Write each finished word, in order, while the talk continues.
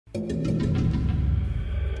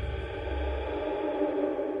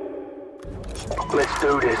Let's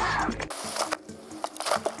do this.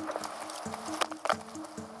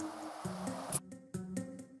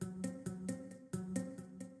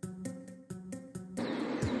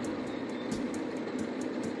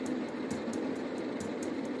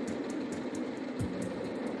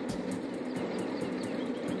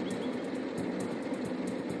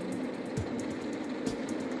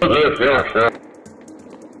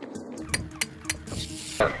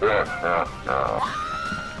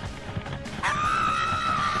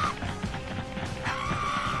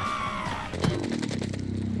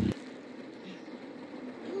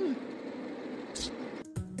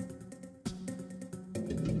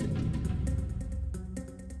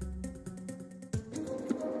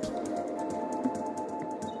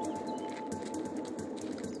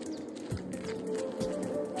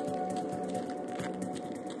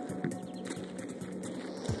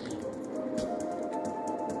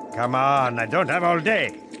 Come on, I don't have all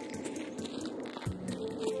day.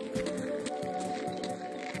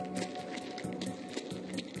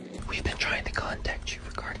 We've been trying to contact you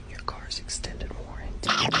regarding your car's extended warranty.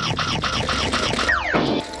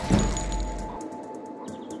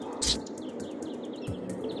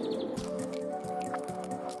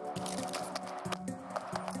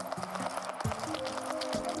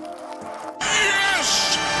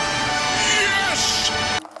 Yes! Yes!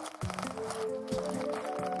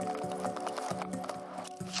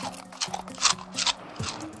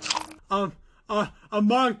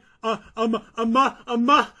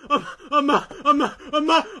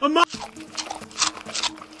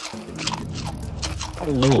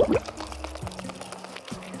 Hello.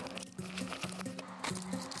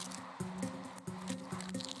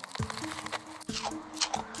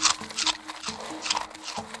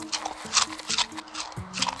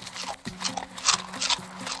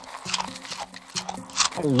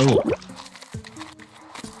 Hello.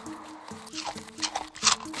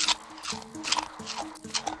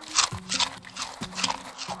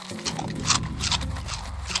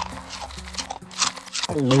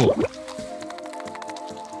 Hello.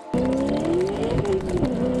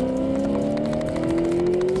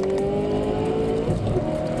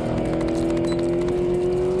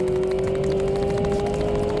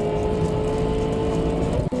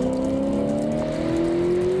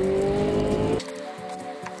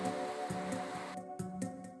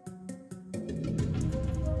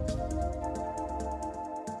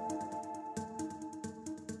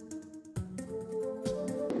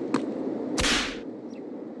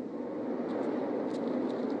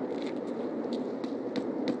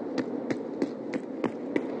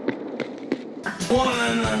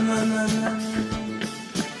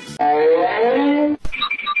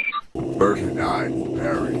 Person died,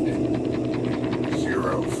 buried.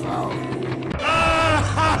 0 found.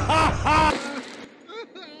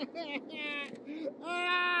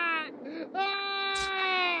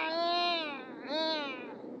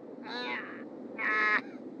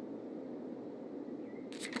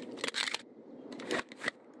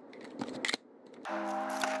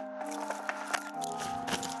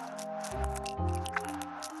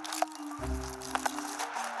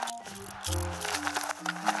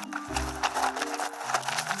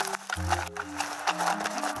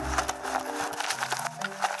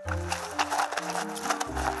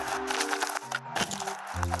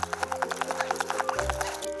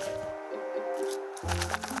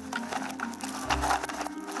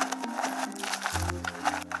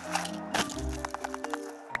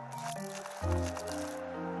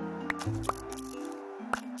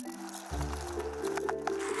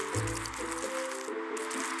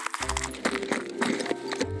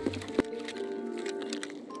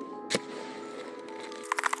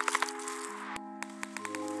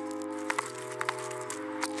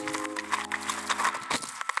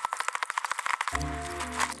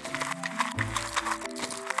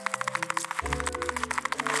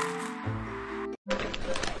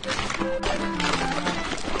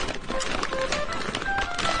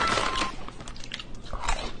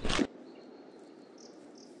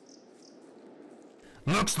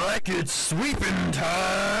 Looks like it's sweeping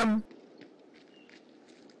time.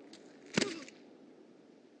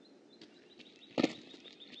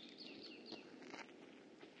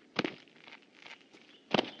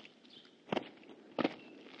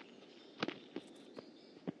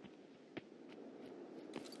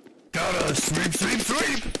 Gotta sweep, sweep,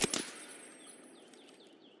 sweep!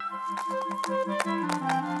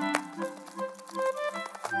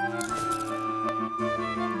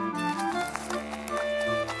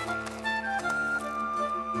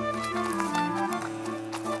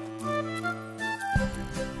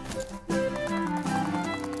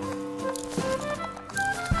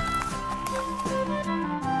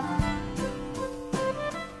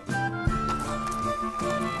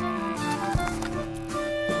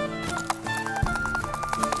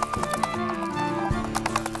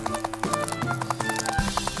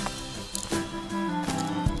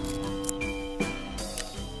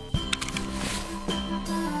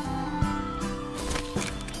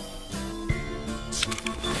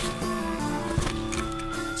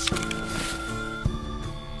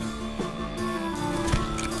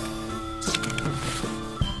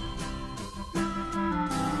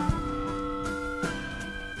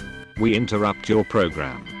 we interrupt your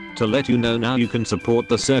program to let you know now you can support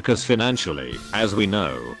the circus financially. As we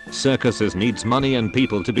know, circuses needs money and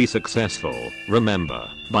people to be successful. Remember,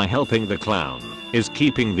 by helping the clown is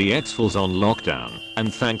keeping the X-Files on lockdown,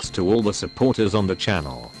 and thanks to all the supporters on the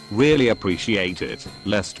channel. Really appreciate it.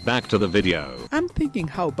 Let's back to the video. I'm thinking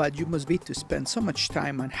how bad you must be to spend so much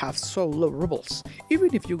time and have so low rubles.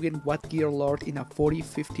 Even if you get what gear lord in a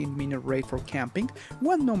 40-15 minute raid for camping,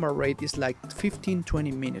 one normal raid is like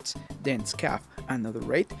 15-20 minutes, then scav, another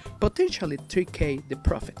raid, potentially 3k the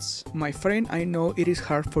profits. My friend, I know it is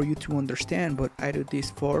hard for you to understand, but I do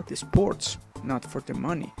this for the sports, not for the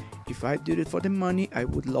money. If I did it for the money, I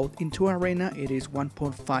would load into arena. It is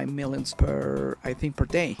 1.5 millions per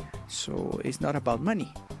day. So it's not about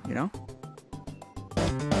money, you know?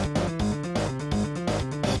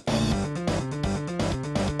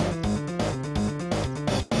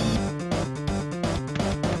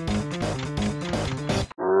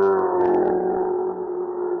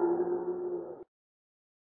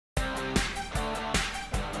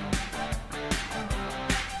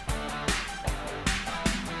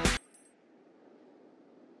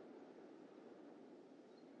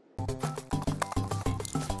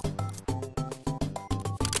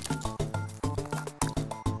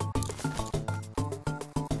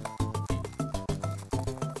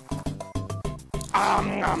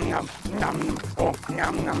 Nom nom nom. Oh,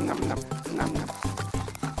 nom nom nom nom nom nom.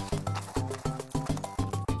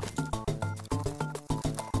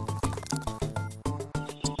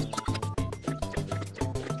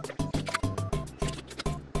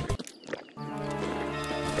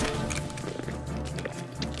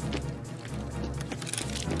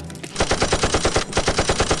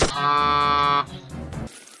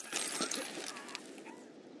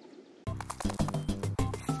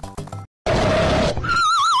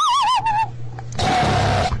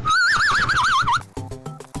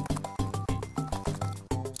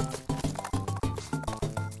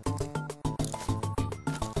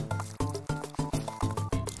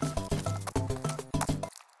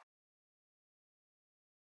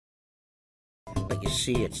 But you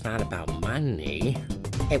see, it's not about money.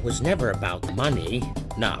 It was never about money.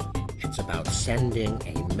 No, it's about sending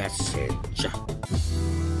a message.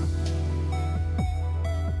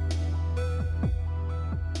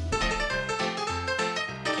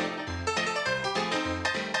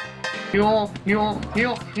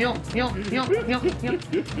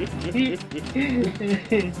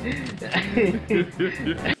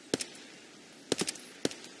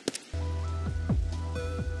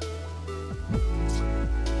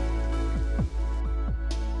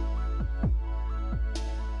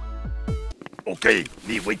 Okay,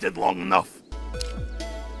 we waited long enough.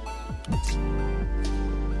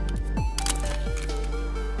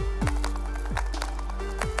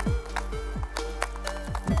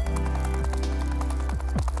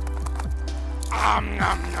 Nom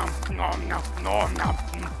nom nom nom nom nom.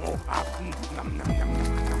 Oh, nom nom nom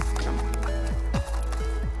nom nom.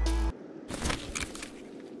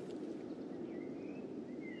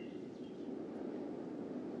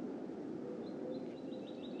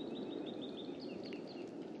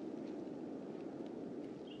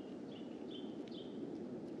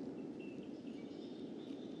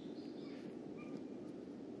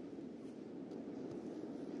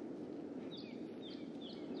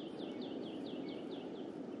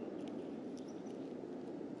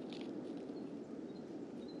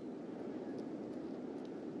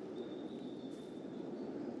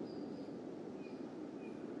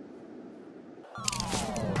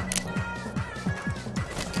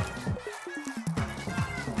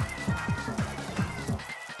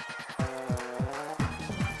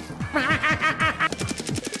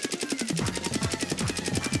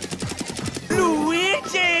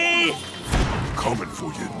 Luigi! Coming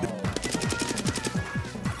for you.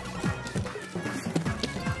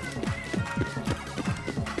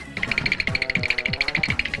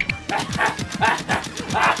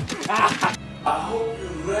 I hope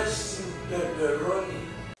you rest in pepperoni.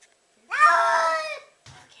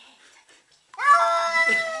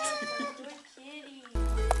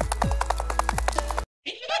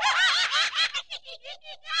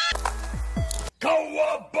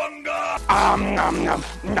 Cowabunga! Nom nom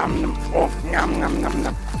nom nom. Oh, nom nom nom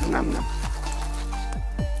nom nom nom.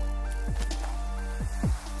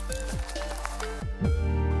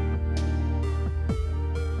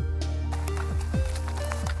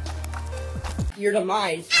 Your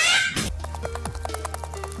demise.